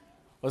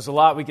There's a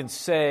lot we can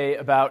say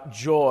about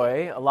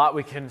joy, a lot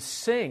we can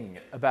sing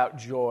about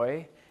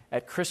joy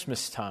at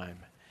Christmas time.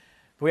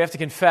 But we have to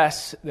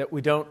confess that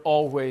we don't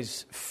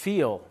always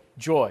feel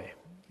joy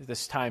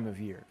this time of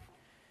year.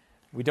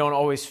 We don't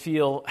always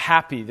feel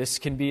happy. This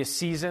can be a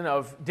season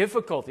of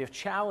difficulty, of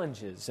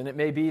challenges, and it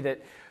may be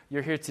that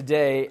you're here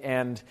today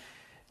and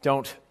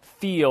don't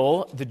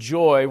feel the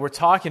joy we're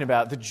talking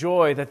about, the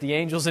joy that the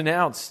angels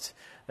announced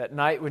that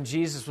night when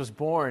Jesus was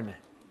born.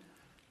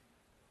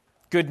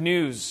 Good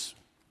news.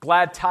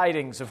 Glad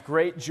tidings of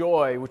great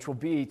joy, which will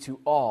be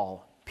to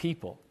all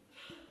people.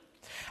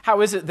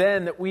 How is it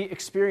then that we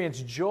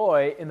experience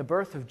joy in the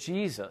birth of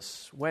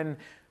Jesus when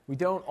we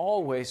don't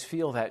always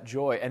feel that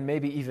joy? And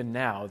maybe even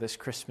now, this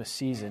Christmas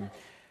season,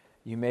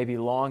 you may be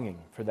longing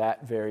for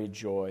that very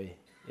joy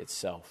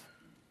itself.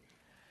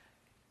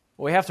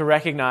 Well, we have to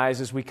recognize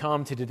as we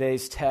come to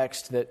today's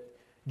text that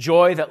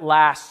joy that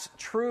lasts,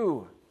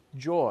 true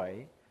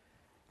joy,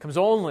 comes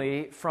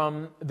only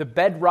from the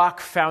bedrock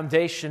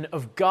foundation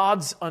of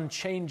God's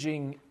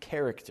unchanging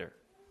character.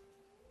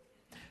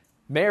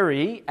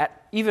 Mary,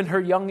 at even her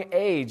young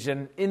age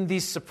and in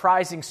these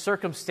surprising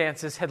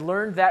circumstances, had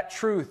learned that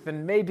truth,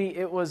 and maybe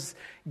it was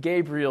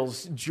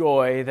Gabriel's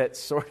joy that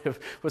sort of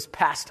was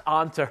passed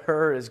on to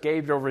her as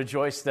Gabriel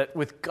rejoiced that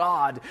with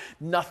God,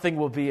 nothing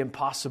will be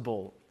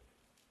impossible.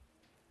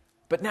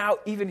 But now,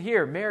 even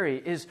here, Mary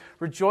is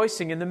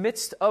rejoicing in the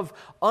midst of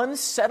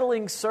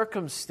unsettling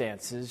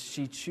circumstances.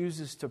 She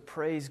chooses to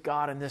praise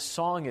God, and this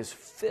song is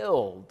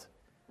filled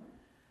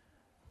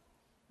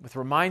with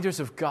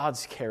reminders of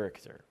God's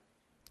character,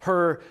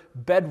 her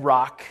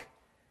bedrock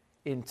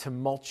in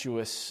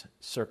tumultuous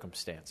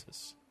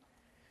circumstances.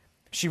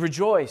 She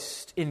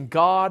rejoiced in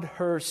God,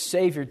 her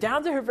Savior.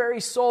 Down to her very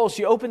soul,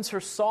 she opens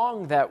her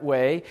song that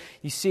way.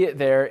 You see it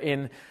there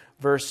in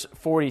Verse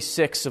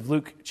 46 of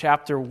Luke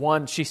chapter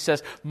 1, she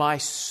says, "My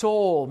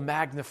soul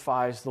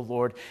magnifies the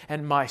Lord,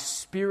 and my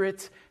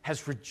spirit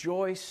has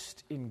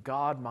rejoiced in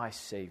God my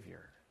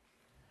Savior."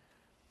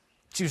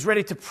 She was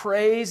ready to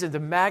praise and to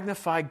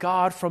magnify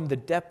God from the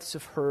depths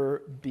of her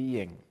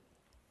being.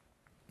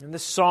 And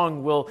this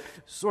song will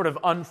sort of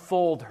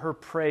unfold her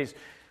praise.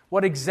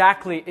 What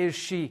exactly is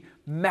she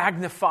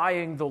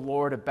magnifying the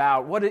Lord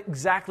about? What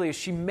exactly is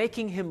she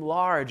making Him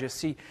large as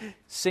she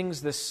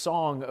sings this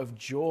song of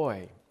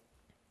joy?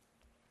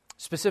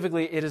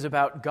 Specifically, it is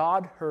about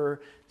God,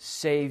 her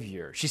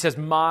Savior. She says,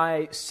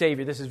 "My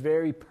Savior." This is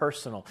very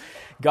personal.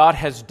 God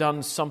has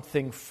done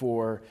something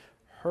for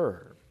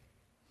her.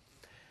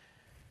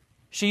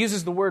 She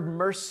uses the word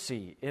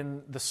mercy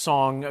in the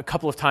song a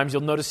couple of times.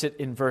 You'll notice it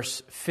in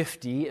verse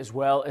 50 as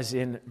well as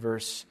in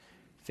verse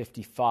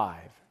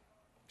 54.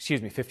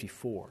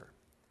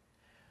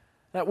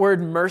 That word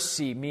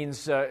mercy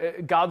means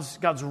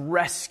God's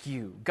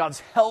rescue, God's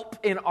help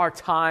in our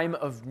time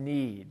of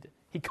need.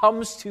 He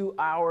comes to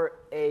our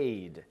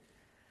aid.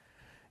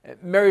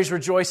 Mary's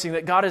rejoicing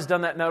that God has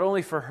done that not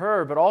only for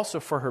her, but also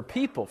for her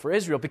people, for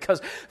Israel,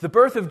 because the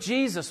birth of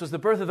Jesus was the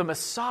birth of the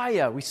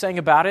Messiah. We sang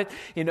about it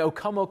in O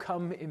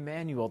Come,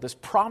 Emmanuel, this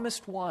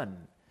promised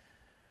one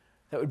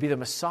that would be the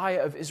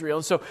Messiah of Israel.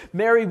 And so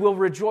Mary will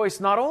rejoice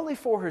not only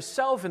for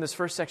herself in this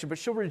first section, but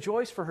she'll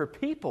rejoice for her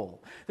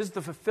people. This is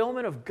the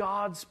fulfillment of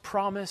God's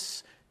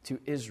promise to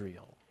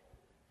Israel.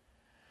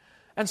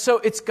 And so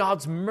it's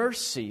God's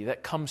mercy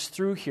that comes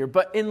through here.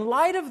 But in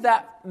light of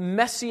that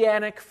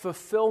messianic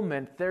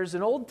fulfillment, there's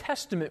an Old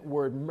Testament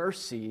word,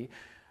 mercy,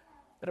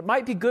 that it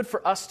might be good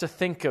for us to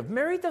think of.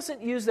 Mary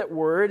doesn't use that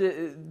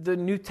word. The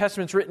New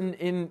Testament's written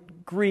in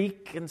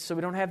Greek, and so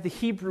we don't have the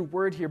Hebrew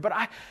word here. But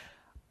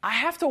I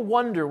have to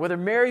wonder whether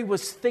Mary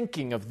was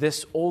thinking of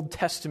this Old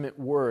Testament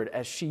word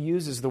as she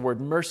uses the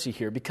word mercy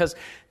here, because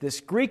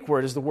this Greek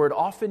word is the word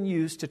often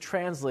used to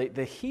translate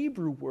the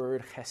Hebrew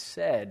word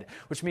chesed,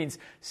 which means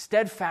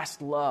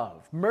steadfast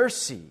love,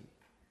 mercy,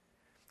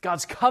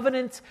 God's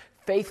covenant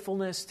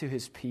faithfulness to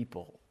His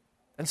people.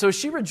 And so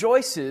she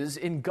rejoices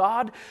in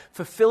God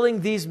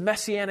fulfilling these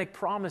messianic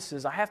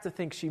promises. I have to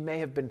think she may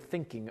have been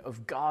thinking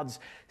of God's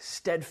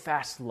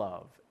steadfast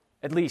love,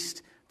 at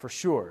least for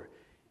sure,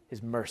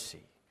 His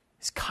mercy,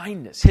 His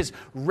kindness, His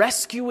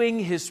rescuing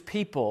His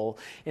people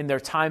in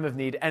their time of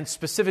need, and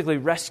specifically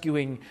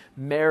rescuing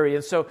Mary.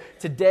 And so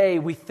today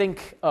we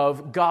think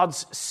of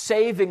God's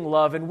saving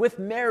love, and with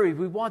Mary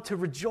we want to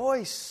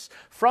rejoice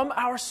from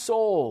our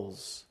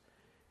souls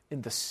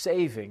in the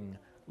saving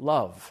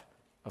love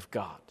of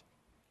God.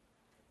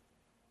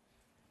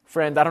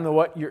 Friend, I don't know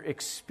what you're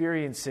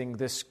experiencing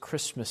this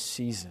Christmas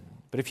season,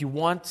 but if you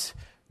want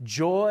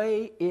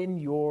joy in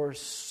your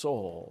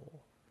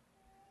soul,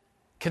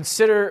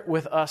 consider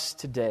with us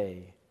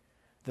today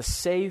the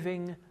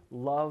saving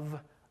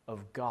love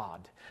of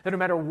God. That no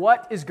matter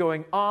what is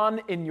going on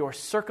in your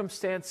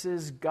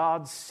circumstances,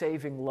 God's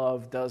saving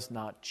love does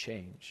not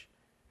change.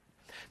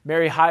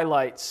 Mary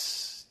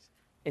highlights,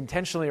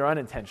 intentionally or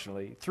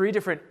unintentionally, 3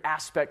 different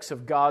aspects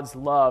of God's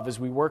love as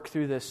we work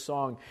through this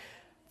song.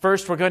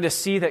 First, we're going to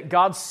see that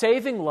God's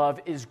saving love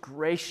is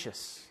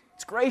gracious.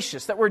 It's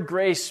gracious. That word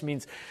grace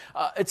means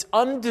it's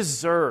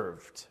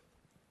undeserved.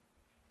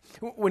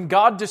 When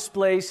God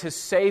displays His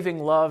saving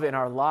love in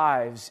our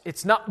lives,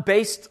 it's not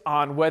based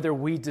on whether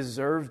we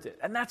deserved it.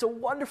 And that's a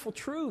wonderful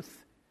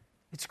truth.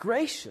 It's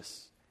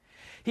gracious.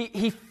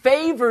 He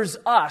favors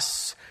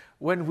us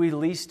when we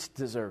least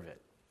deserve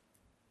it.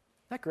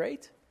 Isn't that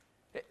great?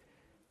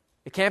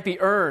 It can't be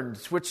earned,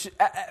 which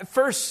at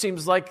first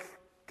seems like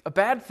a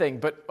bad thing,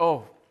 but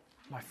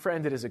my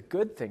friend, it is a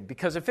good thing.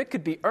 Because if it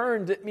could be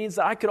earned, it means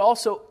that I could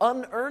also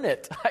unearn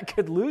it. I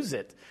could lose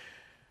it.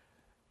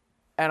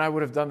 And I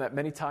would have done that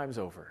many times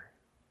over.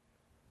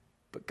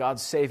 But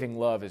God's saving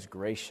love is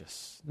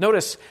gracious.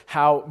 Notice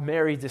how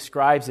Mary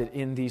describes it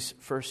in these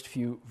first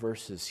few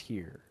verses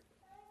here.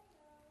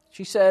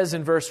 She says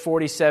in verse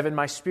 47,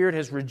 "My spirit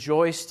has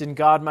rejoiced in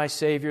God my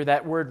Savior."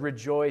 That word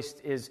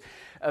rejoiced is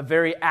a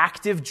very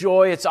active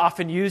joy. It's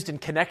often used in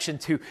connection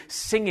to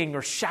singing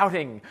or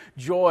shouting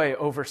joy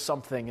over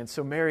something. And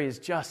so Mary is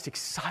just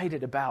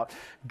excited about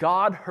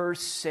God, her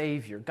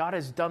Savior. God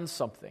has done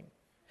something.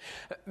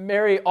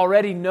 Mary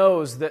already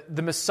knows that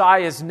the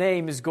Messiah's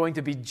name is going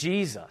to be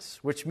Jesus,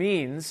 which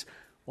means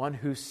one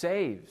who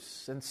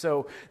saves. And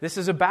so this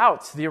is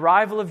about the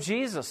arrival of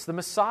Jesus, the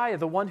Messiah,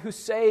 the one who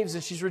saves.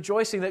 And she's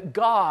rejoicing that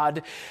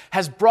God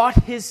has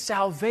brought His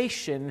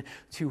salvation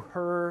to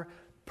her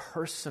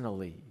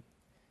personally.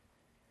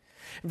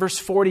 In verse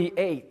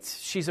 48,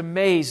 she's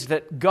amazed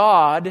that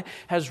God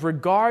has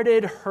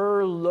regarded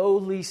her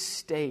lowly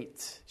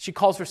state. She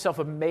calls herself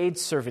a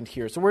maidservant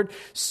here. It's the word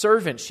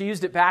servant. She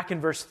used it back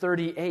in verse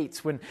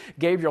 38 when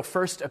Gabriel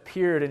first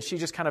appeared, and she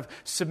just kind of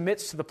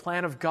submits to the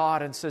plan of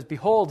God and says,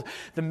 "Behold,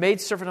 the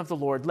maidservant of the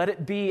Lord, let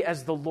it be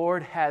as the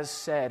Lord has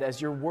said,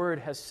 as your word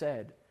has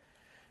said."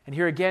 And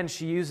here again,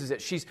 she uses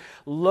it. She's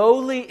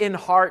lowly in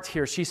heart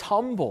here. She's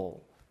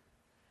humble.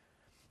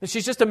 And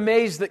she's just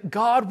amazed that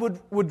God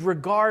would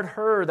regard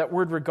her. That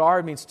word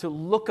regard means to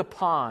look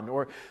upon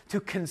or to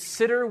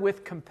consider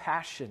with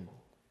compassion.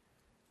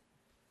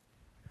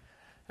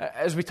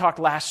 As we talked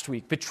last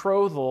week,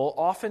 betrothal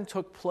often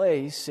took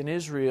place in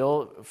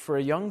Israel for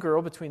a young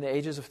girl between the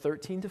ages of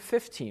 13 to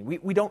 15.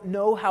 We don't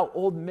know how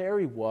old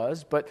Mary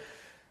was, but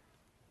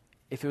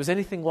if it was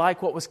anything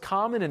like what was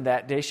common in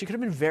that day, she could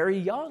have been very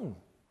young,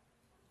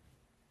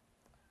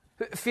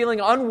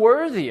 feeling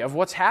unworthy of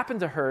what's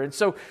happened to her. And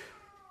so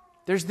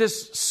there's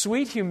this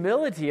sweet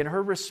humility in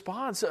her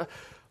response.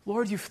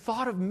 "Lord, you've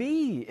thought of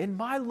me in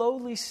my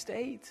lowly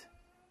state.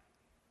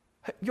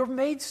 Your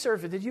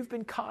maidservant, that you've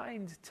been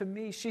kind to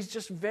me." She's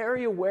just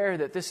very aware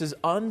that this is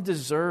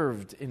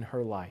undeserved in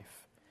her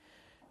life.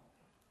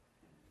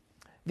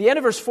 The end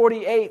of verse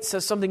 48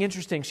 says something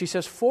interesting. She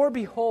says, "For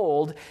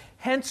behold,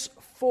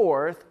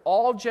 henceforth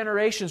all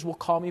generations will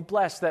call me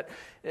blessed." That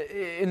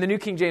in the New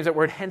King James, that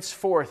word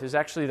henceforth is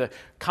actually the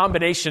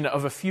combination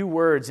of a few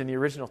words in the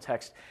original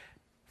text.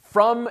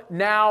 From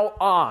now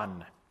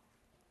on.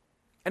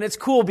 And it's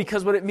cool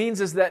because what it means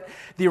is that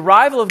the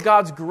arrival of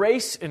God's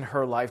grace in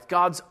her life,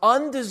 God's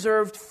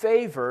undeserved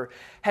favor,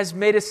 has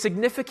made a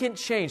significant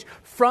change.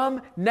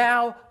 From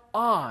now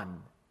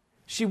on.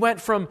 She went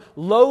from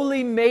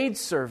lowly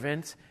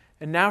maidservant,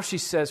 and now she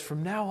says,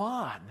 from now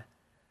on,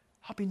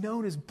 I'll be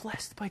known as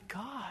blessed by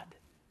God.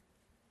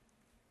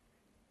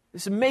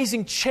 This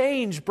amazing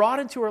change brought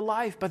into her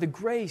life by the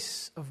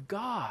grace of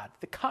God,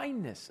 the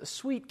kindness, a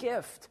sweet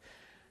gift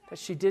that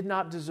she did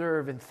not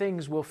deserve, and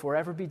things will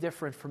forever be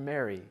different for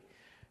Mary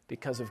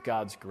because of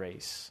God's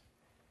grace.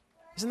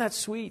 Isn't that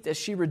sweet? As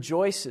she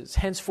rejoices,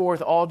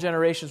 henceforth all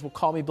generations will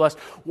call me blessed.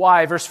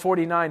 Why? Verse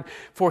 49,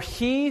 "For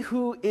he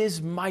who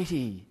is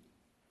mighty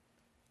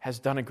has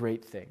done a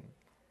great thing."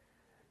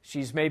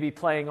 She's maybe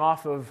playing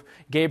off of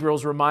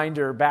Gabriel's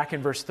reminder back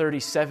in verse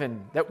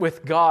 37, that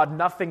with God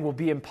nothing will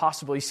be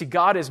impossible. You see,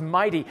 God is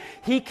mighty.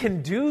 He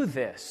can do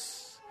this.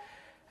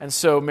 And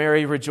so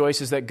Mary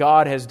rejoices that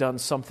God has done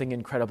something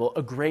incredible,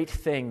 a great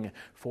thing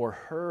for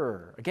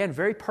her. Again,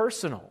 very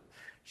personal.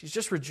 She's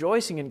just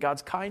rejoicing in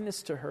God's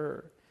kindness to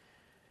her.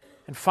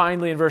 And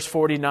finally, in verse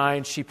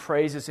 49, she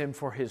praises Him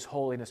for His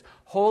holiness.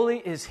 Holy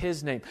is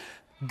His name.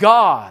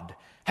 God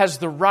has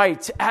the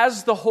right,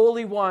 as the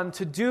Holy One,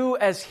 to do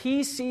as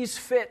He sees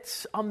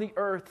fit on the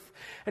earth.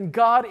 And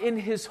God, in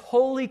His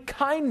holy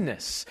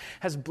kindness,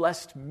 has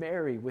blessed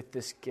Mary with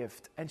this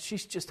gift. And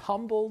she's just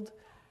humbled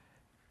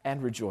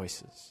and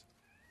rejoices.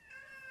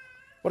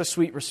 What a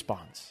sweet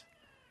response.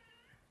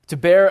 To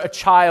bear a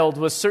child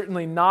was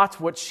certainly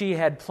not what she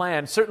had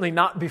planned, certainly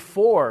not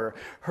before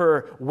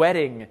her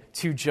wedding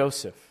to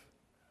Joseph.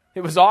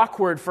 It was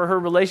awkward for her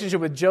relationship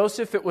with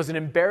Joseph. It was an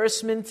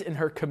embarrassment in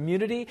her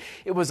community.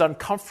 It was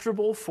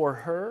uncomfortable for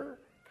her.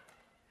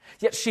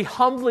 Yet she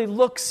humbly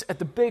looks at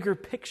the bigger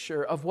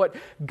picture of what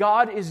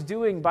God is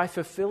doing by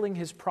fulfilling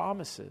His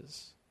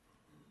promises.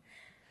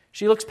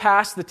 She looks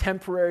past the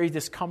temporary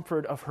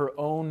discomfort of her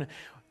own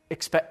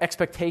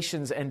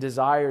expectations and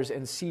desires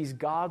and sees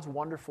God's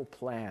wonderful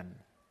plan.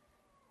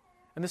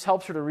 And this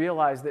helps her to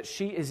realize that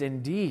she is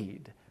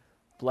indeed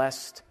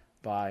blessed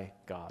by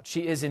God.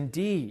 She is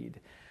indeed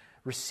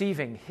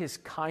receiving His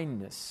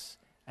kindness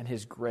and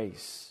His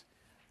grace,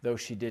 though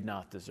she did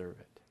not deserve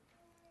it.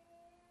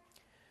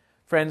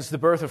 Friends, the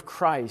birth of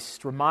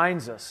Christ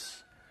reminds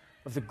us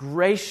of the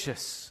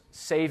gracious,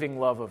 saving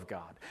love of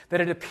God,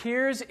 that it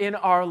appears in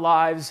our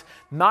lives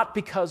not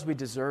because we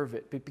deserve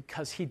it, but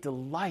because He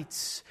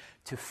delights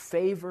to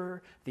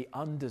favor the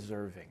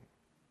undeserving.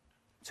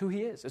 It's who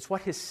He is. It's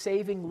what His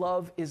saving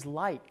love is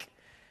like.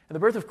 And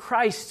the birth of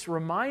Christ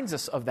reminds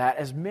us of that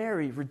as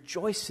Mary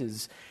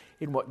rejoices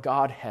in what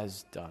God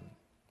has done.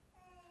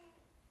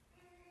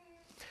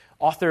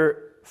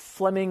 Author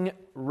Fleming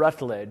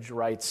Rutledge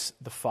writes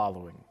the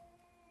following: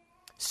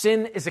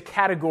 "Sin is a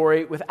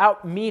category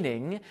without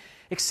meaning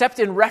except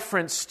in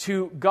reference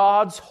to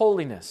God's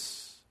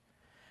holiness."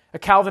 A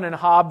Calvin and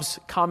Hobbes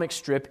comic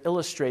strip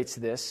illustrates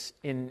this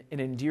in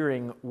an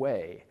endearing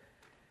way.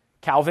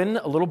 Calvin,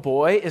 a little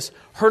boy, is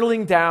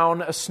hurtling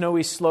down a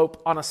snowy slope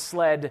on a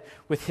sled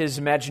with his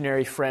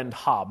imaginary friend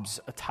Hobbes,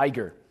 a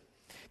tiger,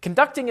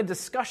 conducting a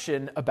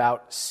discussion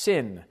about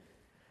sin.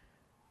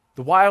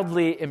 The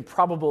wildly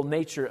improbable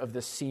nature of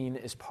the scene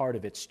is part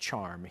of its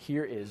charm.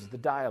 Here is the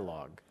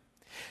dialogue.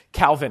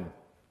 Calvin: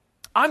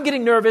 "I'm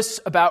getting nervous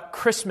about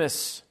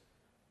Christmas."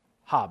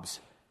 Hobbes: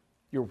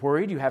 "You're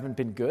worried you haven't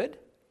been good?"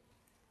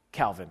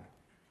 Calvin: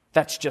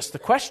 "That's just the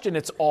question.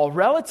 It's all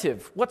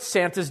relative. What's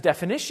Santa's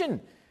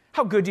definition?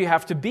 How good do you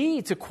have to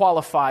be to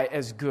qualify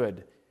as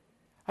good?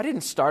 I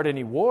didn't start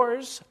any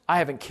wars. I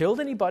haven't killed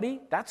anybody.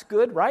 That's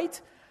good,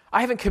 right?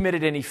 I haven't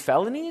committed any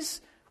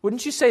felonies.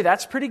 Wouldn't you say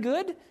that's pretty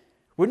good?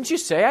 Wouldn't you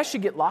say I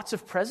should get lots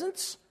of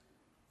presents?"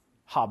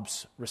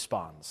 Hobbes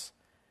responds: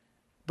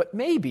 "But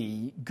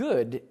maybe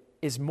good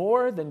is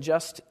more than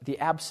just the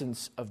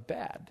absence of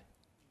bad."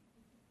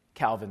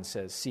 Calvin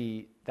says,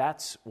 "See,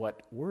 that's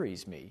what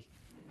worries me."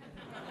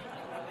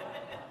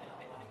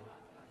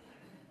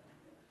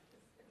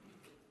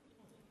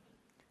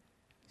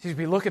 As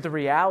we look at the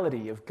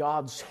reality of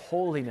God's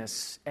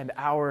holiness and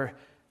our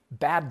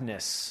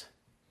badness,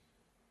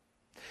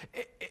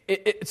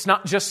 it's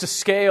not just a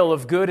scale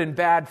of good and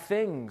bad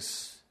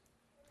things.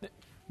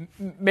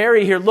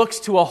 Mary here looks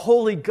to a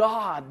holy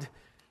God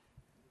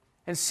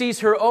and sees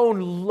her own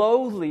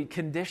lowly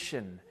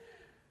condition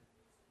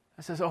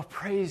and says, "Oh,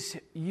 praise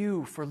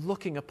you for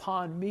looking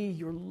upon me,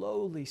 your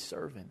lowly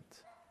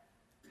servant.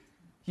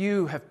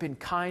 You have been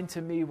kind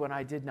to me when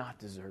I did not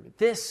deserve it."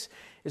 This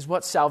is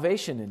what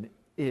salvation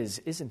is,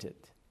 isn't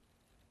it?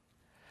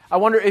 I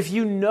wonder if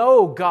you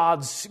know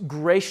God's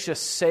gracious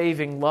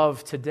saving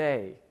love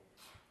today.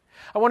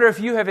 I wonder if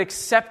you have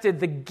accepted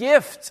the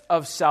gift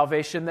of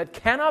salvation that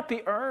cannot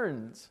be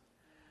earned,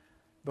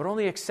 but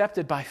only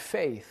accepted by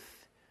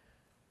faith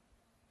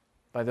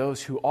by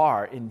those who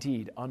are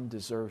indeed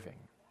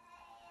undeserving.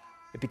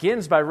 It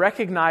begins by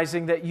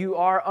recognizing that you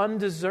are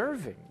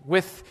undeserving,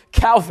 with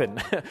Calvin,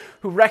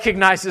 who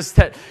recognizes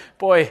that,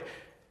 boy,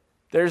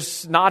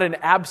 there's not an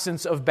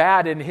absence of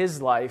bad in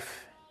his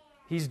life.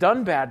 He's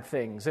done bad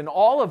things, and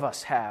all of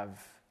us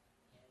have.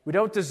 We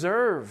don't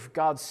deserve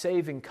God's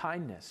saving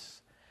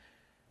kindness.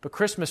 But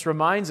Christmas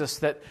reminds us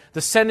that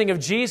the sending of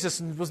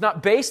Jesus was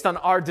not based on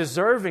our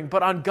deserving,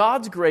 but on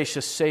God's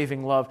gracious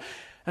saving love.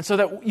 And so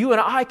that you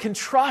and I can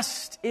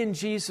trust in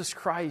Jesus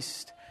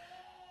Christ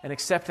and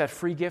accept that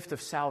free gift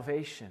of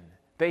salvation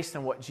based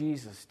on what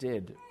Jesus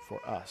did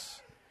for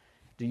us.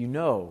 Do you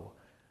know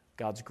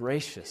God's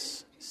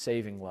gracious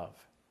saving love?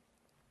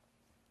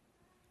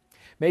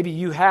 Maybe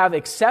you have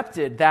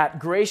accepted that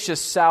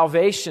gracious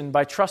salvation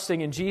by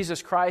trusting in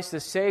Jesus Christ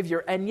as Savior,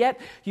 and yet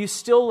you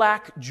still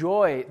lack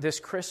joy this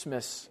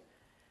Christmas.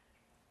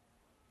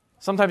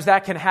 Sometimes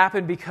that can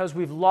happen because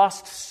we've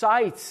lost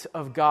sight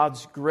of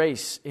God's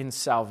grace in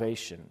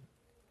salvation.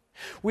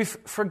 We've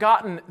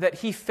forgotten that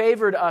He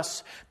favored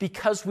us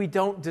because we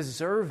don't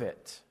deserve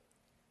it.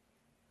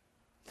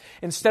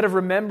 Instead of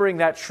remembering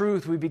that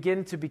truth, we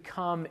begin to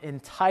become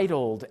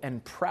entitled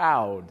and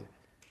proud.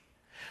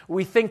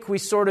 We think we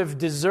sort of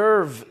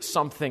deserve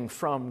something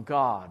from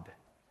God.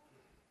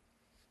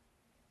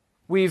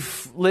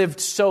 We've lived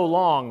so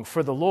long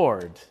for the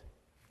Lord,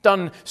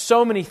 done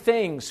so many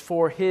things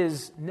for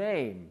His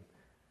name.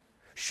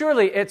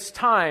 Surely it's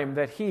time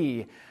that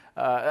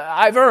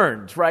I've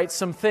earned, right,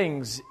 some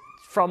things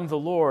from the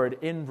Lord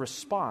in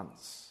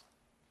response.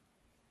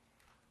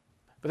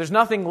 But there's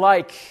nothing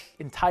like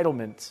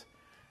entitlement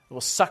that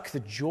will suck the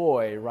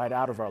joy right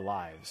out of our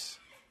lives,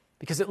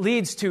 because it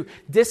leads to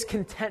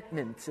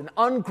discontentment and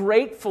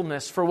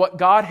ungratefulness for what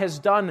God has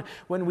done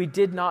when we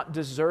did not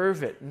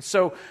deserve it. And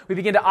so we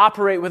begin to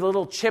operate with a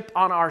little chip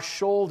on our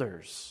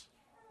shoulders.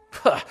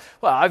 Well,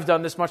 I've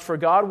done this much for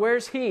God.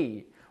 Where's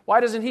He?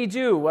 Why doesn't He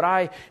do what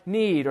I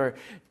need or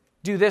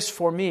do this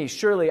for me?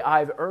 Surely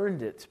I've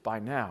earned it by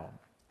now.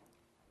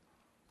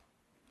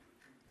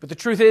 But the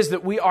truth is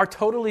that we are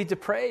totally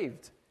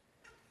depraved.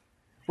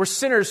 We're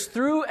sinners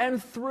through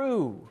and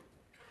through.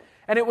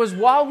 And it was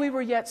while we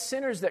were yet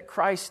sinners that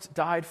Christ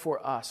died for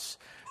us.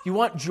 You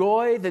want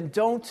joy? Then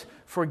don't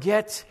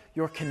forget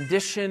your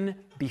condition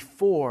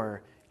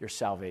before your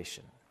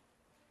salvation.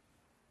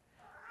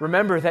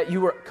 Remember that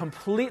you were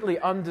completely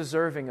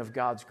undeserving of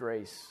God's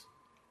grace,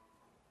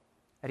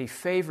 that He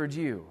favored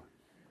you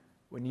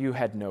when you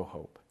had no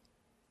hope.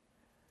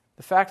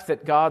 The fact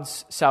that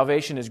God's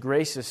salvation is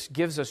gracious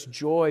gives us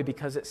joy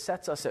because it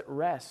sets us at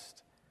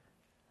rest.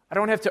 I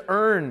don't have to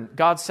earn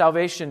God's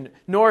salvation,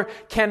 nor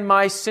can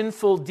my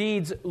sinful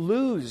deeds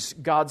lose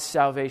God's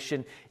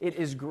salvation. It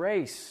is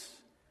grace.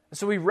 And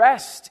so we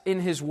rest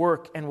in His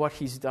work and what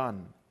He's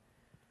done.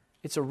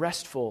 It's a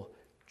restful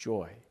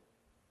joy.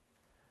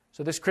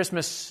 So this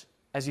Christmas,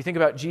 as you think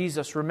about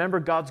Jesus, remember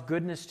God's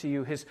goodness to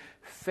you, His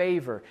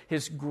favor,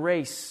 His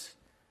grace,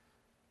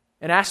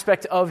 an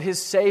aspect of His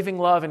saving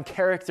love and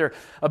character,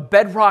 a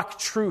bedrock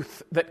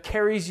truth that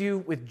carries you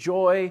with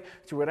joy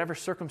through whatever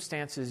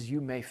circumstances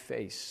you may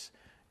face.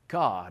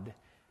 God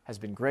has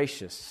been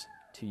gracious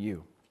to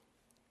you.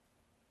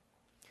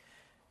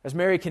 As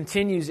Mary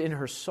continues in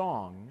her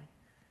song,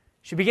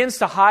 she begins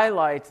to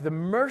highlight the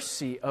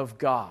mercy of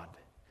God,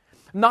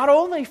 not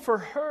only for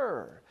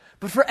her,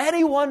 but for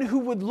anyone who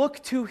would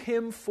look to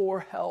Him for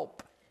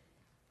help.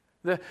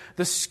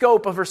 The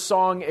scope of her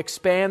song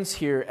expands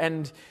here,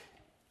 and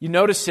you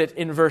notice it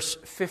in verse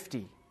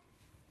 50.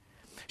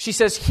 She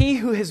says, "He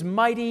who is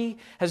mighty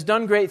has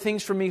done great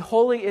things for me.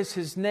 Holy is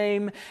His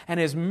name, and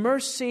His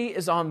mercy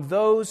is on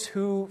those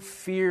who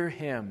fear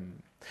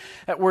Him."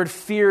 That word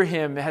fear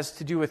Him has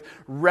to do with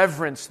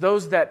reverence.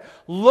 Those that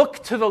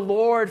look to the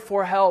Lord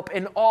for help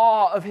in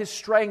awe of His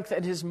strength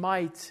and His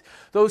might.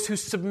 Those who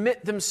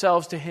submit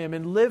themselves to Him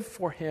and live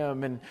for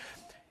Him. And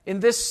in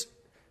this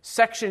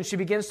section, she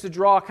begins to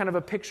draw kind of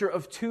a picture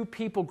of two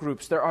people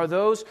groups. There are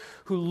those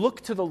who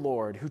look to the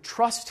Lord, who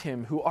trust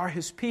Him, who are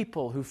His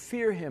people, who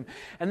fear Him.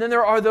 And then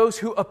there are those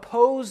who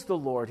oppose the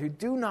Lord, who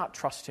do not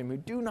trust Him, who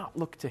do not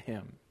look to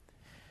Him.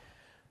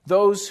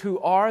 Those who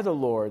are the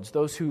Lord's,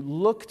 those who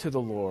look to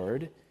the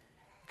Lord,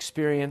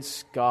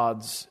 experience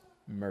God's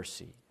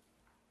mercy.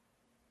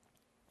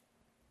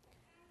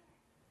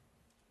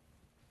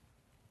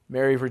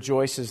 Mary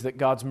rejoices that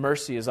God's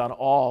mercy is on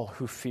all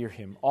who fear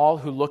Him, all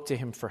who look to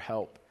Him for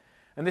help.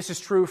 And this is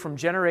true from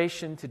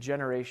generation to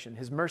generation.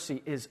 His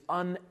mercy is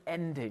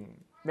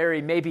unending.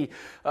 Mary may be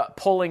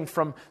pulling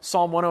from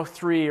Psalm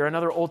 103 or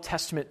another Old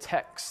Testament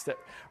text that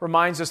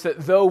reminds us that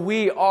though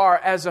we are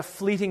as a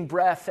fleeting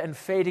breath and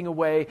fading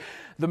away,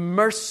 the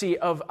mercy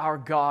of our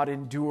God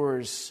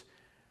endures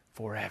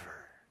forever,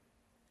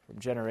 from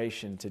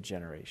generation to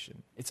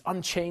generation. It's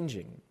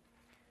unchanging.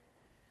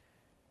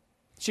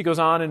 She goes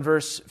on in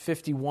verse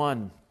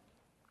 51.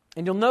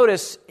 And you'll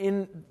notice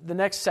in the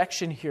next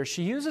section here,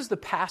 she uses the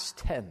past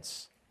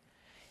tense.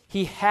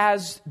 He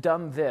has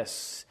done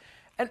this.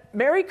 And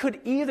Mary could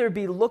either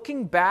be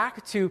looking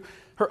back to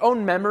her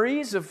own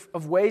memories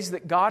of ways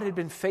that God had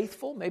been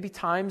faithful, maybe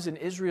times in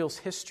Israel's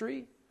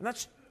history, and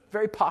that's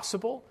very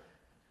possible.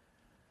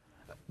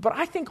 But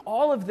I think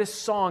all of this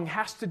song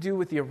has to do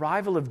with the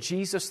arrival of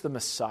Jesus the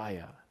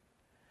Messiah.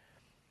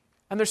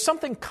 And there's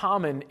something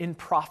common in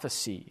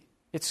prophecy.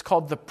 It's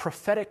called the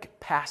prophetic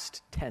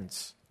past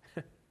tense.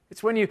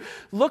 It's when you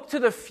look to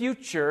the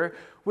future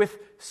with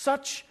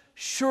such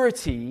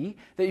surety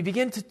that you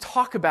begin to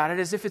talk about it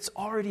as if it's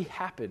already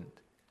happened.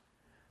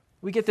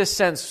 We get this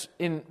sense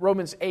in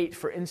Romans 8,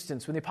 for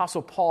instance, when the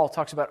Apostle Paul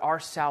talks about our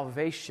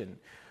salvation,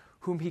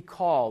 whom He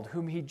called,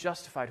 whom He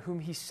justified, whom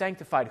He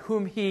sanctified,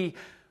 whom He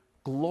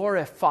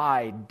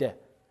glorified.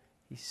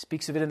 He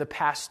speaks of it in the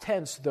past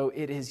tense, though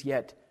it is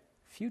yet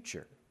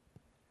future.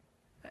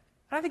 And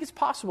I think it's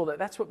possible that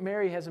that's what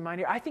Mary has in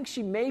mind here. I think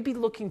she may be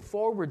looking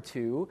forward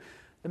to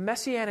the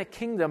Messianic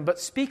kingdom, but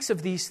speaks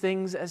of these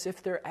things as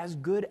if they're as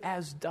good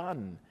as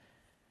done.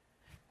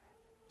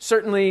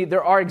 Certainly,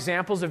 there are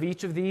examples of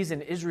each of these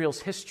in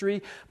Israel's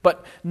history,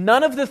 but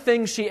none of the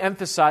things she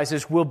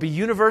emphasizes will be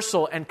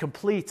universal and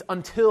complete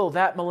until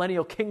that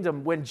millennial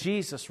kingdom when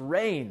Jesus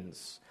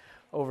reigns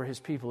over His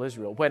people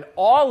Israel, when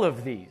all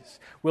of these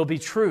will be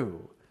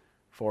true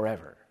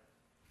forever.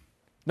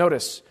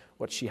 Notice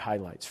what she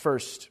highlights.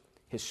 First,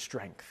 His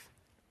strength.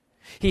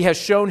 He has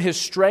shown His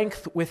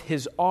strength with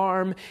His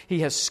arm.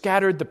 He has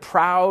scattered the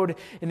proud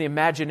in the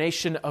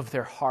imagination of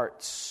their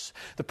hearts.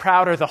 The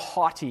proud are the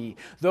haughty,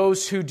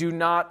 those who do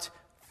not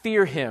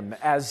fear Him,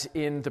 as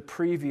in the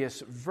previous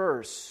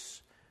verse.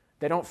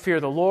 They don't fear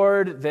the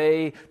Lord.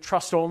 They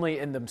trust only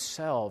in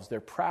themselves.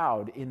 They're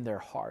proud in their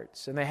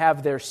hearts. And they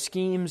have their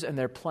schemes and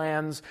their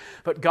plans.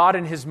 But God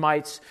in His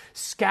might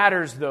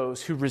scatters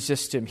those who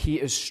resist Him. He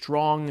is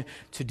strong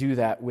to do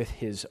that with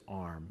His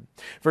arm.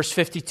 Verse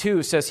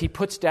 52 says He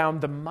puts down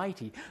the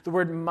mighty. The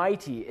word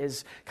mighty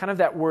is kind of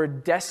that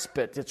word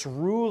despot. It's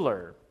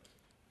ruler.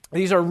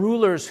 These are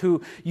rulers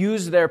who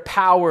use their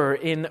power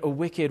in a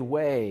wicked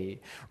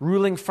way,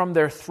 ruling from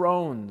their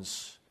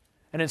thrones.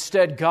 And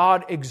instead,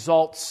 God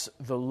exalts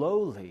the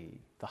lowly,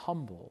 the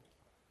humble.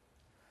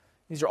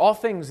 These are all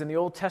things in the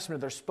Old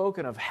Testament that are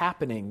spoken of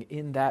happening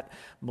in that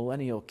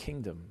millennial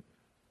kingdom.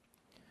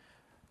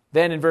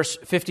 Then in verse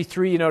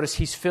 53, you notice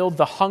He's filled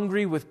the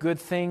hungry with good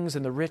things,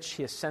 and the rich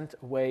He has sent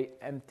away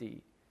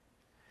empty.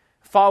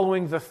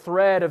 Following the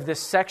thread of this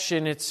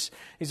section,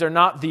 these are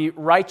not the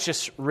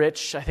righteous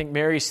rich. I think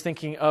Mary's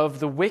thinking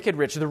of the wicked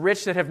rich, the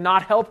rich that have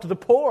not helped the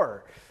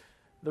poor,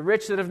 the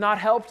rich that have not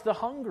helped the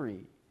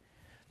hungry.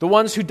 The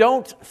ones who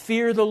don't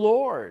fear the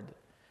Lord.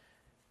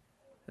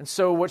 And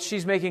so what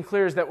she's making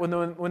clear is that when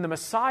the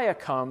Messiah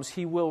comes,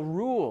 he will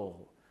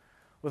rule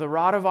with a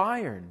rod of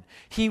iron.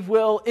 He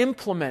will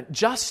implement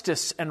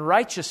justice and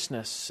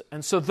righteousness.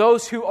 And so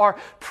those who are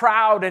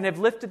proud and have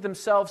lifted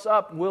themselves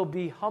up will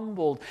be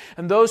humbled.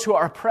 And those who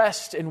are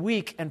oppressed and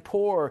weak and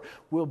poor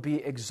will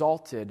be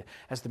exalted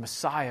as the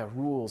Messiah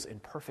rules in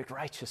perfect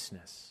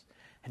righteousness.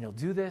 And he'll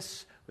do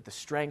this with the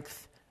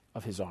strength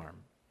of his arm.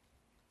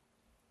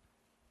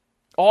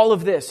 All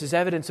of this is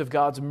evidence of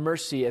God's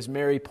mercy, as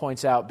Mary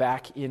points out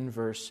back in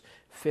verse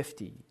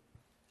 50.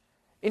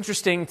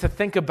 Interesting to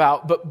think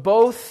about, but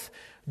both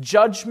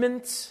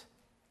judgment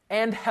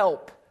and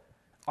help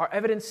are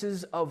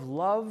evidences of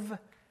love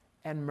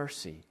and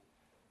mercy.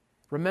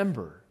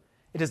 Remember,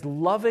 it is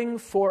loving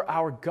for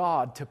our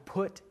God to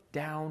put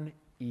down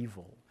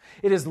evil.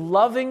 It is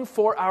loving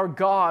for our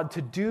God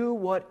to do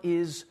what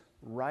is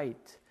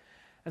right.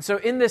 And so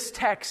in this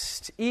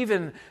text,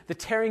 even the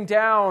tearing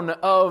down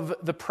of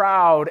the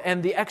proud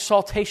and the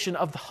exaltation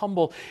of the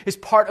humble is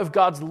part of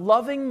God's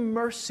loving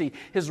mercy,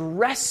 his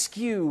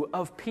rescue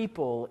of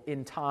people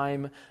in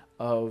time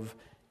of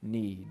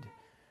need.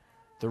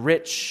 The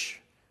rich,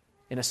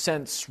 in a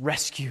sense,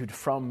 rescued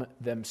from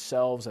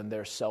themselves and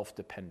their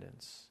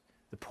self-dependence.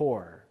 The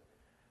poor,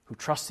 who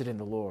trusted in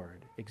the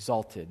Lord,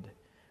 exalted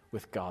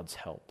with God's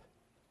help.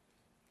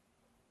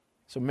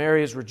 So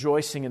Mary is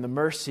rejoicing in the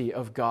mercy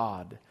of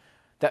God,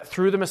 that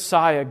through the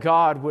Messiah,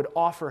 God would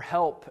offer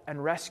help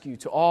and rescue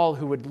to all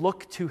who would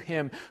look to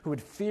him, who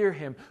would fear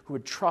him, who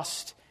would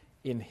trust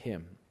in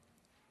him.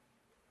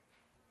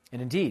 And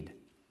indeed,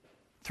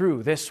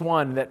 through this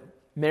one that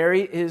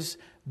Mary is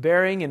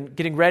bearing and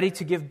getting ready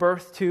to give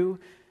birth to,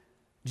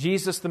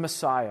 Jesus the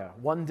Messiah,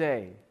 one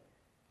day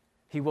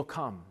he will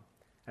come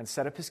and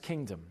set up his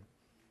kingdom,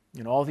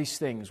 and all these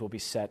things will be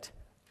set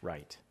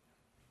right.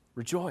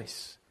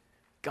 Rejoice.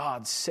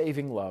 God's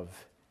saving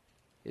love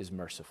is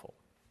merciful.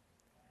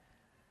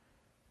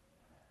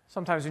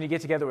 Sometimes when you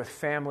get together with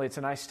family, it's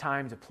a nice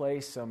time to play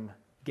some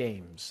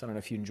games. I don't know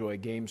if you enjoy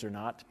games or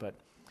not, but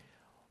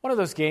one of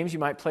those games you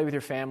might play with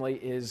your family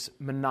is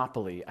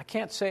Monopoly. I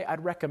can't say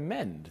I'd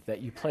recommend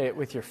that you play it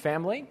with your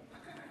family.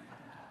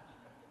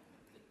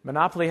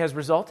 Monopoly has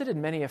resulted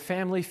in many a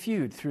family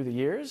feud through the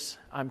years,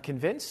 I'm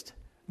convinced.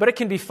 But it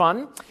can be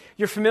fun.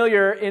 You're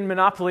familiar in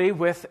Monopoly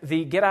with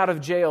the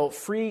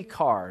get-out-of-jail-free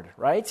card,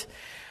 right?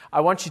 I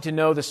want you to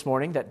know this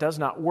morning that does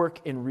not work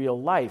in real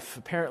life.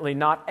 Apparently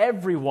not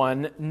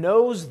everyone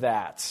knows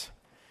that.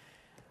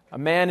 A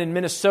man in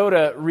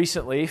Minnesota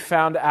recently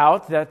found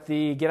out that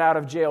the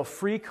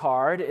get-out-of-jail-free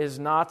card is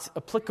not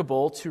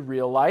applicable to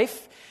real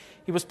life.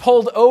 He was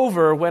pulled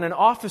over when an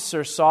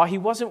officer saw he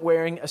wasn't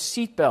wearing a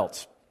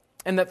seatbelt,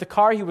 and that the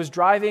car he was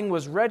driving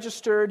was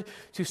registered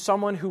to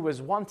someone who was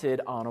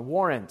wanted on a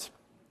warrant.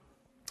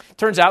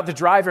 Turns out the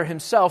driver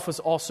himself was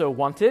also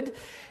wanted,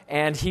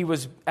 and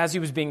as he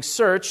was being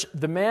searched,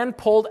 the man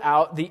pulled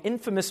out the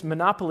infamous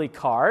Monopoly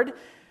card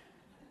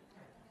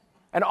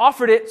and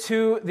offered it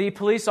to the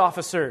police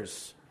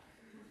officers,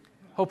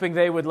 hoping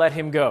they would let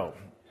him go.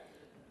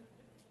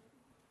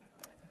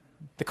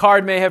 The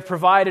card may have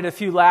provided a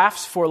few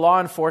laughs for law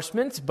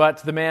enforcement, but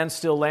the man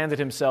still landed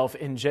himself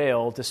in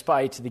jail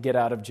despite the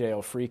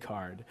get-out-of-jail-free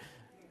card.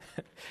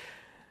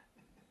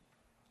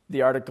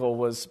 The article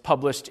was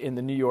published in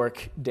the New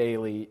York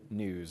Daily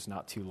News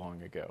not too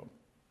long ago.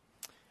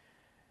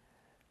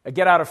 A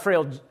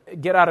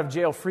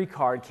get-out-of-jail-free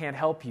card can't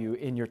help you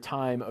in your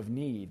time of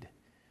need.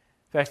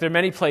 In fact, there are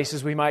many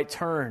places we might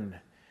turn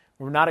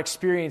when we're not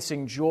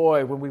experiencing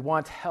joy, when we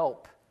want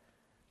help.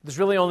 There's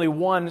really only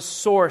one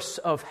source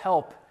of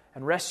help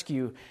and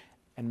rescue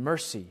and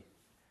mercy.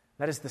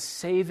 That is the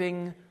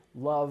saving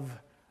love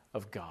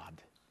of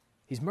God.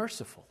 He's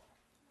merciful.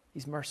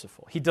 He's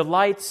merciful. He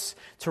delights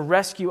to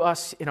rescue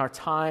us in our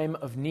time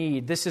of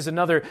need. This is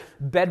another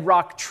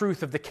bedrock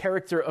truth of the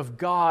character of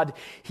God.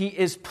 He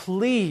is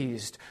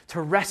pleased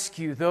to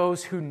rescue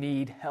those who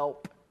need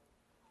help.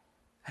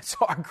 And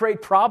so our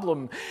great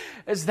problem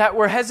is that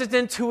we're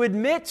hesitant to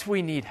admit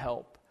we need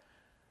help,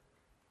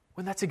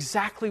 when that's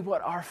exactly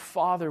what our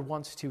Father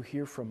wants to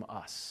hear from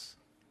us.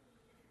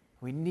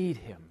 We need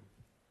Him.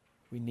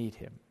 We need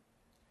Him.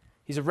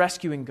 He's a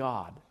rescuing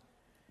God.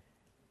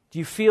 Do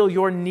you feel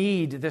your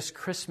need this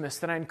Christmas?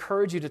 Then I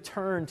encourage you to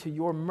turn to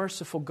your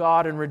merciful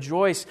God and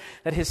rejoice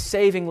that His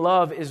saving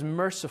love is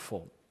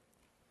merciful.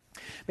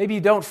 Maybe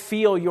you don't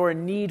feel your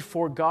need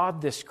for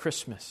God this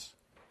Christmas.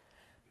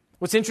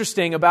 What's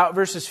interesting about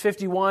verses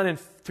 51 and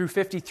through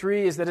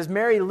 53 is that as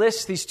Mary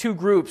lists these two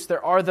groups,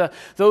 there are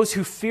those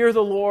who fear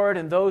the Lord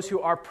and those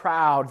who are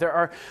proud. There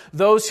are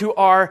those who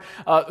are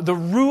the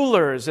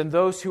rulers and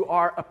those who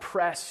are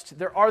oppressed.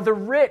 There are the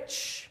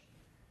rich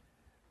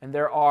and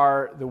there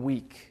are the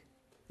weak.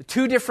 The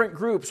two different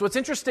groups. What's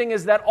interesting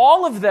is that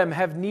all of them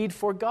have need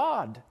for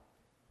God.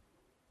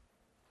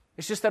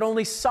 It's just that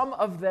only some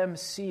of them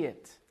see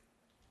it.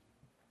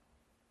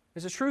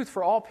 There's a truth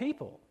for all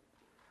people.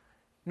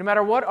 No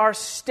matter what our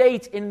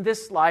state in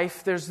this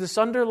life, there's this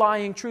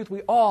underlying truth.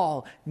 We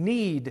all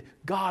need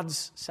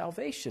God's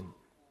salvation.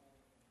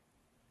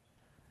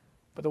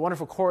 But the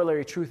wonderful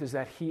corollary truth is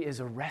that He is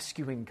a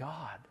rescuing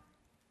God.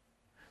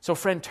 So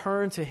friend,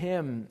 turn to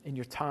Him in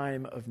your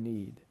time of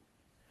need.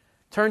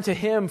 Turn to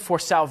Him for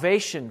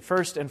salvation,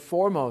 first and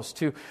foremost,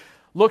 to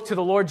look to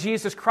the Lord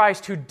Jesus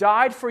Christ, who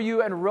died for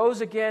you and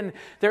rose again.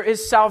 There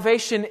is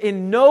salvation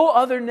in no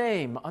other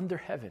name under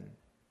heaven,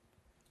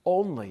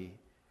 only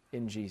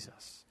in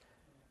Jesus.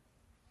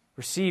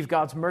 Receive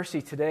God's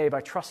mercy today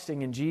by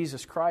trusting in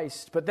Jesus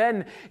Christ. But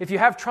then, if you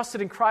have trusted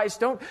in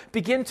Christ, don't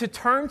begin to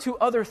turn to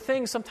other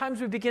things.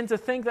 Sometimes we begin to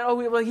think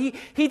that,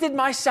 He did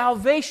my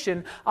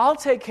salvation. I'll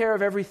take care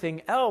of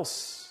everything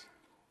else.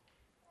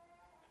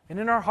 And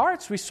in our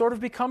hearts, we sort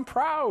of become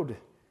proud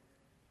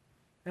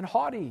and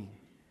haughty.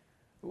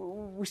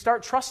 We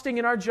start trusting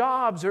in our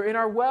jobs or in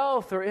our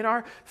wealth or in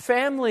our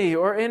family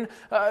or in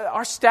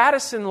our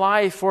status in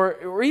life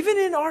or even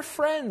in our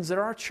friends at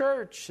our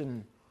church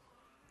and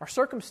our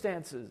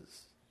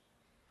circumstances.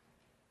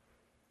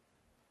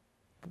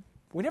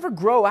 We never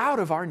grow out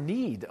of our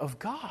need of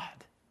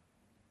God.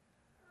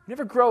 We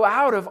never grow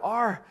out of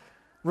our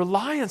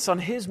reliance on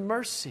His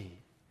mercy.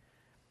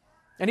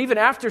 And even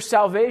after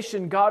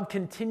salvation, God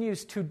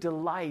continues to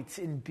delight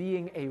in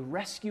being a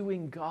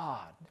rescuing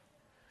God.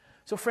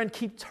 So friend,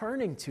 keep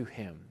turning to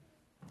Him.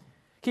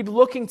 Keep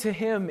looking to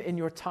Him in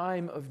your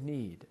time of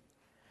need.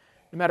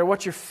 No matter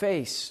what you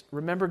face,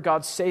 remember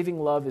God's saving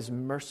love is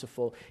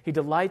merciful. He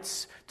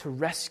delights to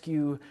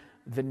rescue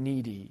the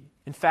needy.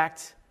 In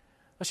fact,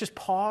 let's just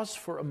pause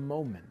for a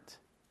moment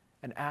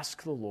and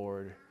ask the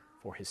Lord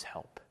for His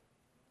help.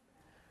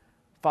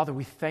 Father,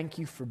 we thank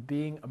You for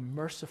being a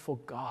merciful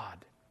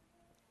God.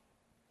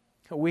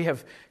 We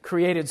have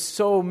created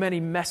so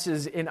many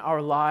messes in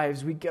our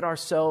lives. We get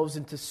ourselves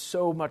into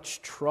so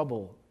much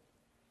trouble.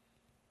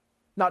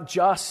 Not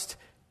just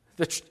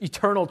the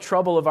eternal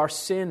trouble of our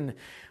sin,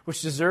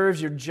 which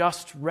deserves Your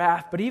just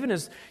wrath, but even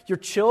as Your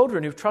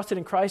children who've trusted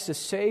in Christ as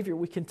Savior,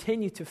 we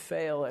continue to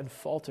fail and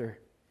falter.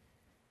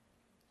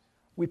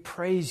 We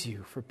praise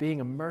You for being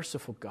a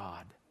merciful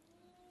God.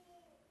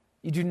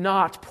 You do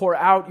not pour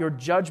out Your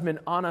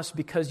judgment on us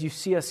because You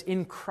see us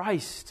in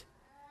Christ.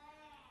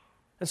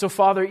 And so,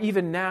 Father,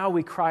 even now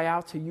we cry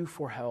out to You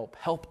for help.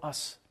 Help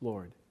us,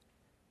 Lord.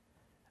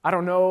 I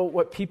don't know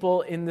what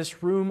people in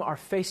this room are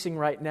facing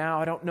right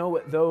now. I don't know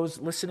what those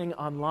listening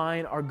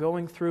online are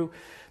going through.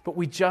 But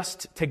we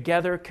just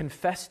together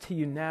confess to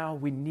You now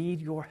we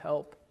need Your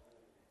help.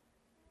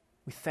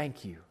 We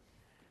thank You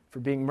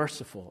for being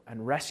merciful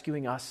and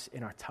rescuing us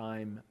in our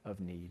time of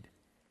need.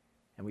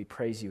 And we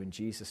praise You in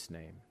Jesus'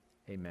 name.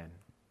 Amen.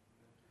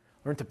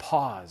 Learn to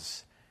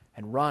pause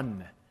and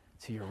run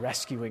to your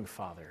rescuing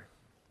Father.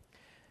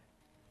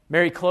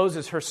 Mary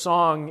closes her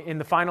song in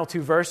the final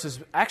two verses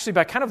actually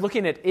by kind of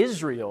looking at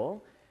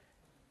Israel.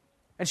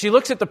 And she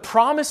looks at the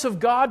promise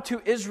of God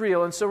to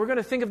Israel. And so we're going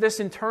to think of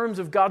this in terms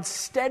of God's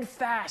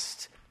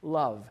steadfast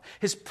love,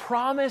 His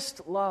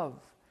promised love.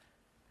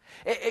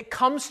 It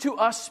comes to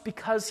us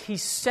because He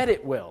said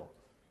it will,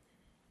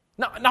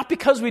 not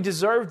because we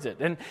deserved it.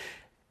 And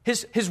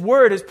His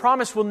word, His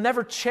promise will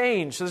never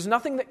change. So there's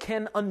nothing that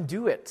can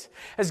undo it.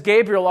 As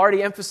Gabriel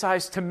already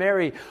emphasized to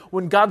Mary,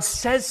 when God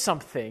says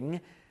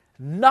something,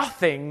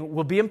 nothing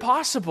will be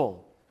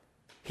impossible.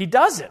 He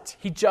does it.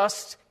 He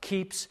just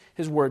keeps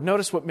His word.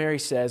 Notice what Mary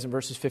says in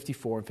verses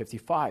 54 and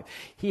 55.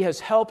 He has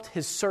helped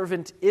His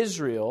servant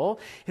Israel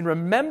in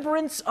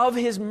remembrance of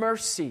His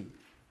mercy.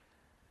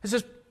 This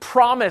is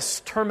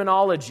promise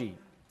terminology.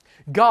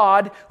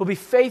 God will be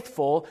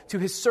faithful to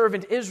His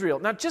servant Israel.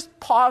 Now just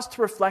pause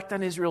to reflect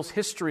on Israel's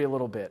history a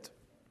little bit.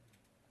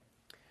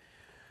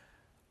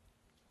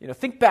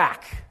 Think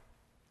back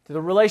to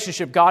the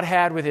relationship God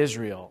had with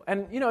Israel.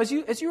 And, as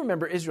you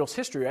remember Israel's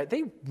history, right,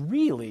 they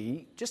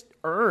really just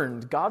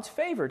earned God's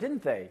favor,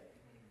 didn't they?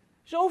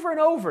 Just over and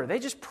over, they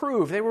just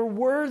proved they were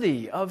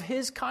worthy of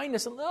His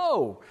kindness. And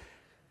no,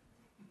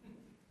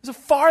 it's the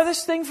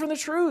farthest thing from the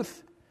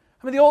truth.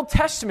 The Old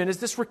Testament is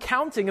this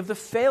recounting of the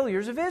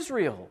failures of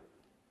Israel.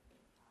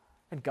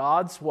 And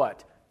God's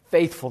what?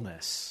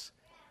 Faithfulness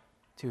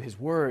to His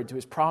word, to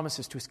His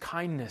promises, to His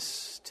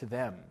kindness to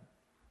them.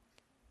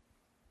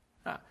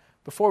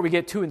 Before we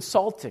get too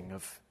insulting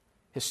of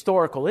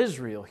historical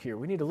Israel here,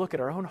 we need to look at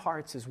our own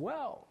hearts as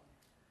well.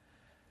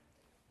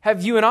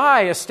 Have you and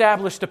I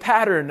established a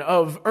pattern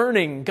of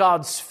earning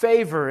God's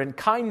favor and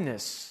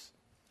kindness?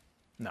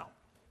 No.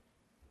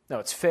 No,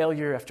 it's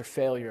failure after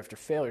failure after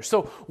failure.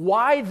 So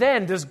why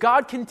then does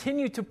God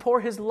continue to pour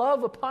His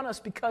love upon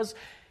us? Because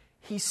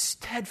He's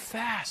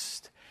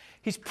steadfast.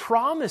 He's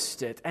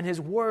promised it, and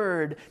His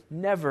word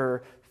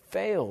never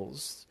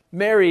fails.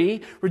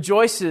 Mary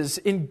rejoices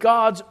in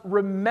God's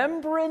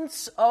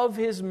remembrance of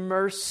His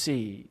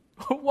mercy.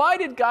 Why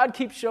did God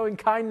keep showing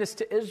kindness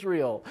to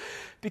Israel?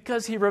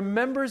 Because He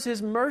remembers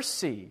His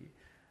mercy.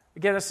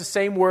 Again, that's the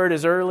same word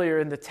as earlier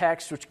in the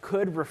text, which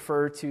could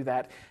refer to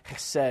that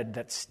chesed,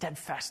 that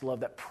steadfast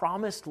love, that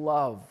promised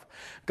love.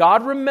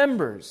 God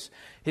remembers.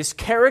 His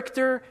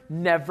character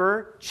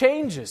never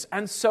changes.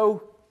 And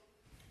so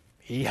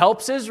He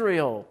helps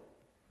Israel.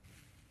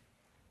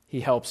 He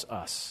helps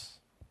us.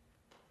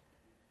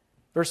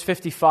 Verse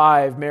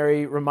 55,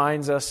 Mary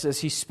reminds us, as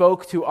he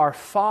spoke to our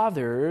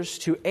fathers,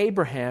 to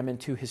Abraham and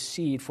to his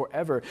seed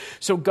forever.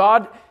 So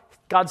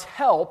God's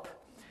help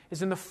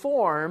is in the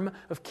form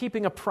of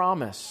keeping a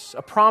promise,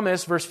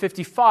 verse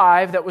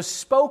 55, that was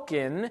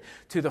spoken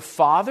to the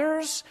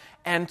fathers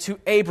and to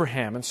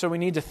Abraham. And so we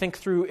need to think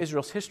through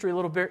Israel's history a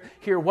little bit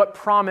here. What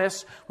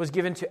promise was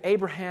given to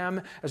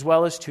Abraham as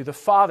well as to the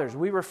fathers?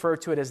 We refer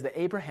to it as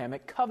the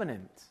Abrahamic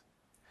covenant.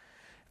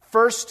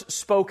 First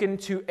spoken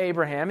to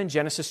Abraham in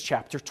Genesis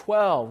chapter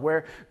 12,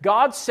 where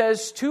God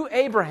says to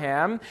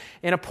Abraham,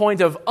 in a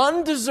point of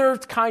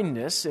undeserved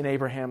kindness in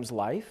Abraham's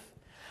life,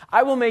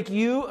 I will make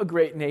you a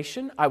great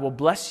nation. I will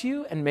bless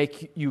you and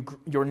make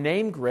your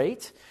name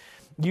great.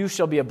 You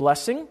shall be a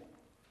blessing.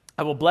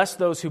 I will bless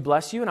those who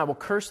bless you, and I will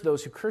curse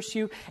those who curse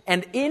you.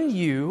 And in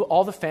you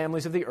all the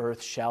families of the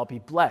earth shall be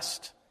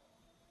blessed.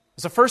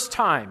 It's the first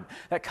time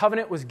that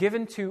covenant was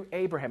given to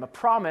Abraham, a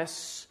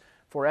promise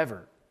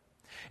forever.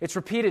 It's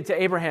repeated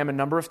to Abraham a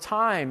number of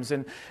times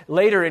and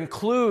later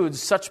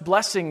includes such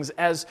blessings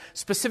as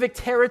specific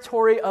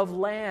territory of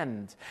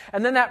land.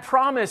 And then that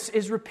promise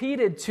is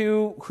repeated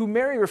to who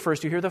Mary refers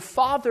to here, the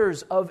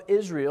fathers of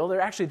Israel. They're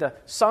actually the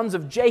sons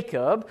of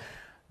Jacob,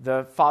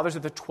 the fathers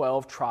of the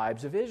 12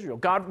 tribes of Israel.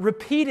 God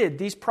repeated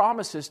these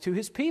promises to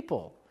his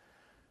people.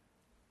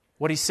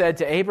 What he said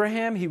to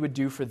Abraham, he would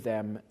do for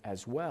them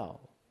as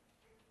well.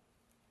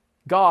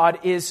 God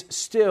is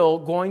still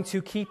going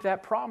to keep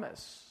that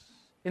promise.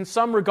 In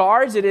some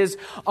regards, it is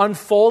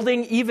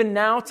unfolding even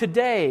now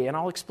today, and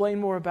I'll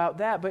explain more about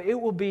that, but it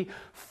will be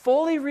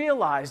fully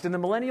realized in the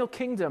millennial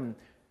kingdom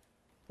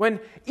when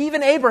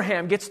even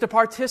Abraham gets to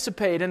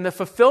participate in the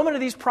fulfillment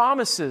of these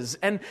promises,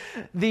 and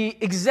the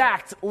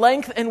exact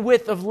length and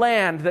width of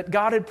land that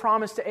God had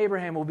promised to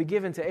Abraham will be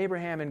given to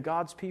Abraham and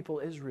God's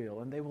people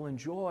Israel, and they will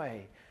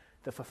enjoy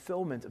the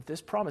fulfillment of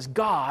this promise.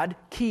 God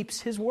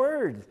keeps his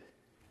word.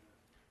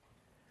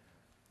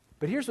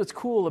 But here's what's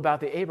cool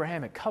about the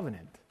Abrahamic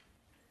covenant.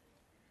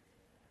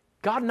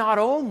 God not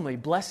only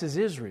blesses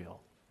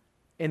Israel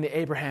in the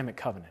Abrahamic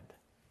covenant.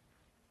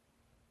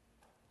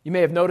 You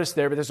may have noticed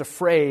there, but there's a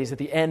phrase at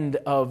the end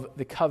of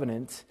the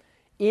covenant,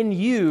 in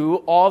you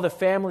all the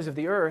families of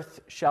the earth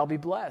shall be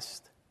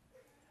blessed.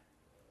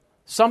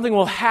 Something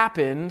will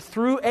happen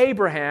through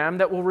Abraham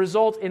that will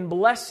result in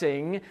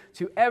blessing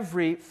to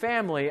every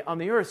family on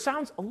the earth.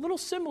 Sounds a little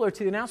similar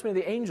to the announcement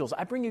of the angels.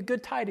 I bring you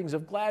good tidings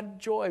of glad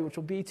joy, which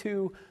will be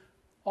to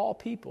all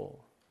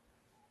people.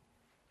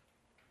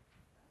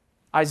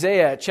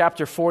 Isaiah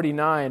chapter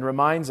 49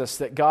 reminds us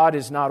that God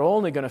is not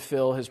only going to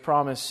fill his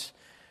promise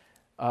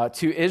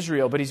to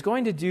Israel, but he's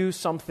going to do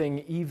something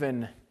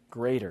even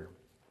greater.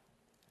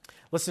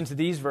 Listen to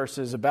these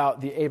verses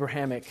about the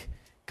Abrahamic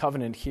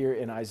covenant here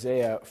in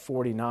Isaiah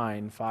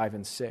 49, 5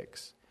 and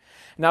 6.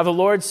 Now the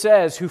Lord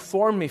says, who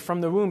formed me from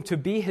the womb to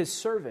be his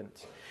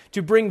servant,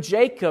 to bring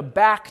Jacob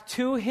back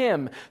to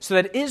him, so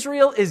that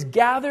Israel is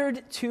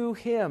gathered to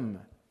him.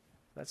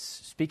 That's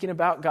speaking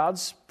about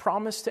God's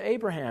promise to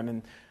Abraham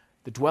and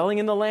the dwelling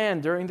in the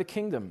land during the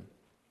kingdom.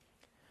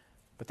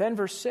 But then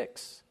verse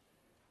 6.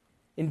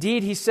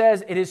 Indeed, he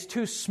says, it is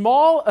too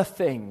small a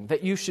thing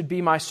that you should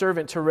be my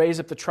servant to raise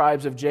up the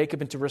tribes of Jacob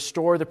and to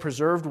restore the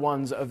preserved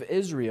ones of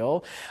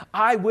Israel.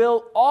 I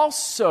will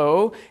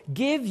also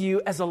give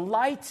you as a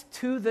light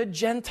to the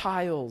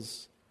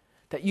Gentiles,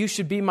 that you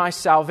should be my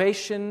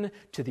salvation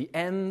to the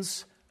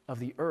ends of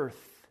the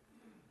earth.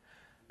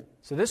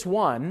 So this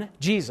one,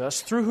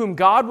 Jesus, through whom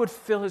God would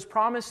fulfill his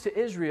promise to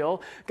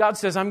Israel, God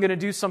says, I'm going to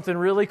do something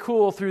really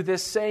cool through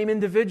this same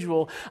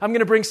individual. I'm going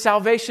to bring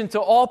salvation to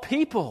all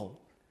people,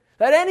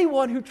 that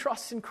anyone who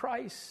trusts in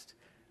Christ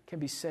can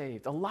be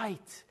saved, a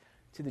light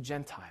to the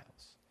Gentiles.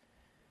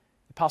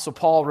 The Apostle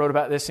Paul wrote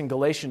about this in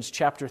Galatians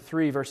chapter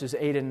 3, verses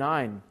 8 and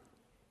 9.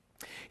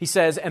 He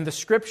says, and the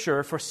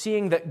Scripture,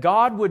 foreseeing that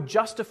God would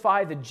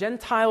justify the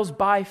Gentiles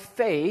by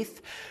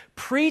faith,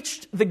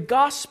 preached the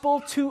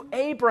gospel to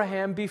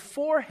Abraham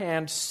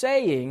beforehand,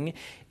 saying,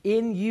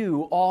 in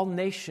you all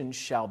nations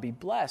shall be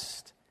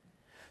blessed.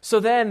 So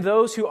then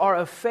those who are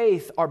of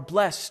faith are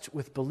blessed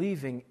with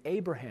believing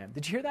Abraham.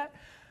 Did you hear that?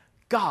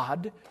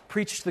 God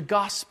preached the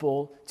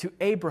gospel to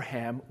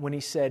Abraham when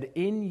he said,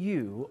 in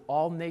you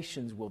all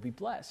nations will be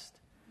blessed.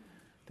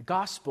 The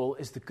gospel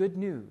is the good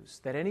news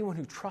that anyone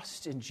who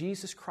trusts in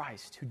Jesus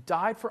Christ, who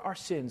died for our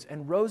sins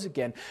and rose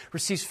again,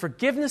 receives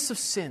forgiveness of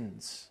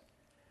sins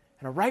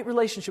and a right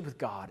relationship with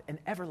God and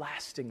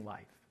everlasting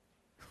life.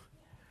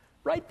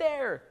 Right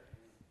there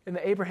in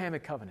the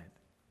Abrahamic covenant.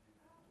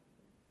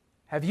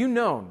 Have you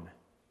known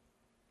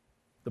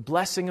the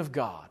blessing of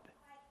God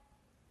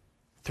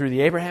through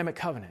the Abrahamic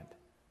covenant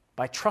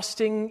by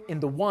trusting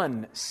in the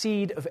one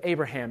seed of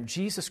Abraham,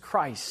 Jesus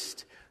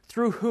Christ,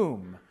 through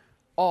whom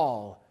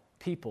all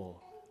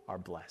people are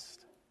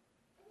blessed?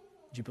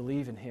 Do you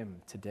believe in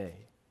him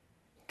today?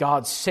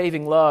 God's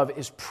saving love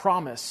is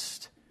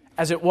promised,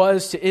 as it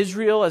was to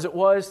Israel, as it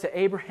was to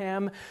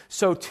Abraham,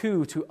 so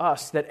too to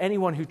us, that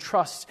anyone who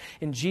trusts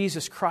in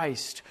Jesus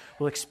Christ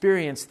will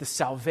experience the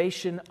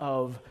salvation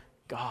of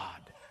God.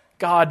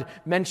 God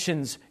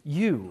mentions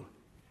you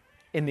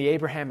in the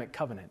Abrahamic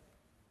covenant,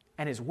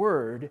 and his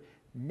word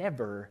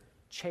never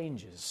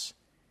changes.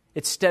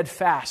 It's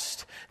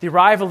steadfast. The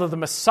arrival of the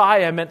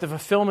Messiah meant the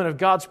fulfillment of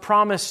God's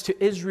promise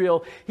to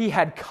Israel. He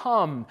had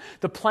come.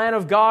 The plan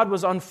of God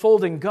was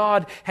unfolding.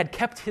 God had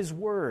kept his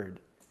word.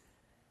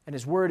 And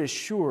his word is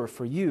sure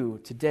for you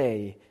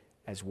today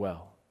as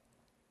well.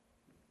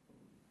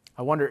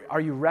 I wonder, are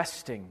you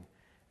resting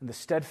in the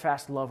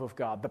steadfast love of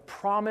God, the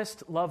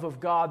promised love of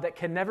God that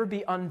can never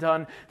be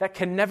undone, that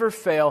can never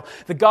fail,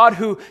 the God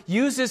who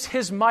uses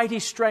his mighty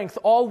strength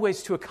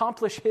always to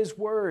accomplish his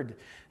word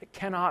that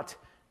cannot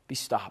be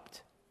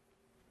stopped?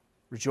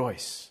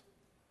 Rejoice.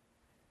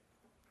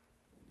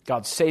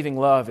 God's saving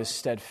love is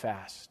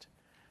steadfast.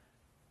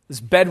 This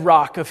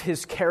bedrock of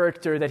his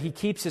character, that he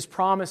keeps his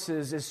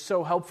promises, is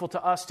so helpful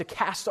to us to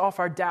cast off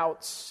our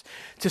doubts,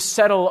 to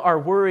settle our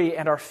worry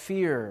and our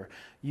fear.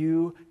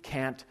 You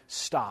can't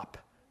stop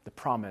the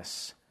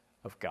promise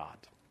of God.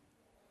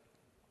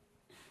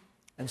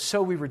 And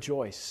so we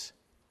rejoice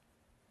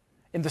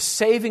in the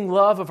saving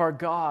love of our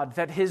God,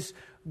 that his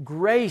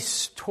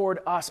grace toward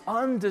us,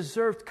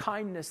 undeserved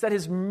kindness, that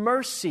his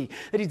mercy,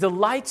 that he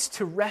delights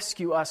to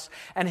rescue us,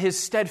 and his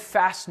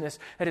steadfastness,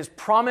 that his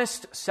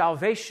promised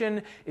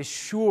salvation is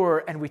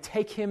sure, and we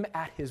take him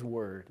at his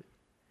word.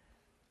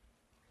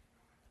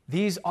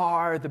 These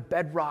are the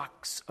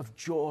bedrocks of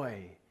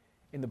joy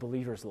in the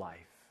believer's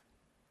life.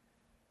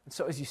 And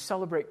so as you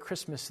celebrate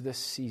Christmas this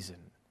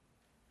season,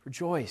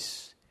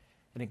 rejoice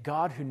in a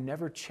God who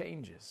never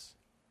changes,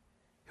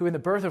 who in the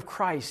birth of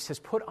Christ has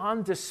put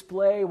on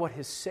display what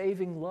his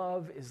saving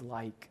love is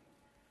like.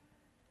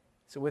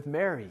 So with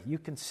Mary, you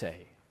can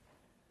say,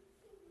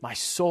 "My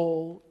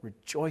soul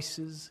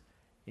rejoices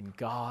in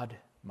God,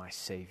 my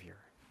Savior."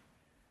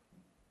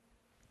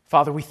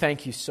 Father, we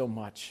thank you so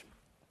much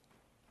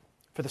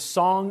for the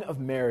song of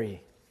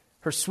Mary,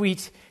 her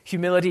sweet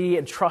humility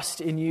and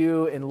trust in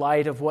you in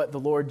light of what the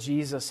Lord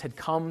Jesus had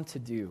come to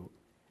do.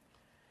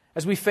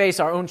 As we face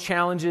our own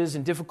challenges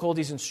and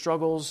difficulties and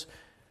struggles,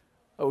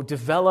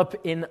 develop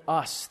in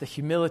us the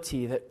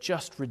humility that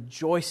just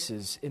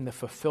rejoices in the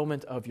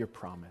fulfillment of your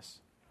promise.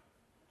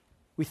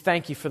 We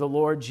thank you for the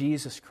Lord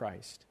Jesus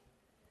Christ.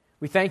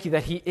 We thank you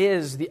that he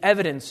is the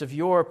evidence of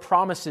your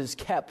promises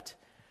kept,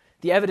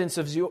 the evidence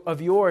of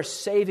your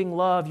saving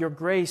love, your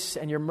grace,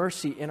 and your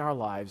mercy in our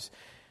lives.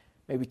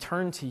 May we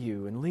turn to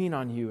you and lean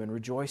on you and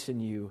rejoice in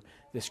you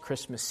this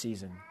Christmas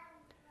season.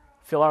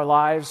 Fill our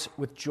lives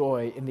with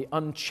joy in the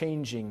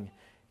unchanging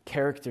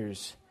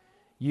characters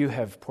you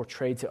have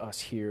portrayed to us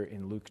here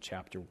in Luke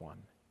chapter 1.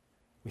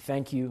 We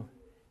thank you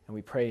and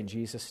we pray in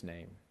Jesus'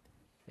 name.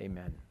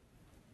 Amen.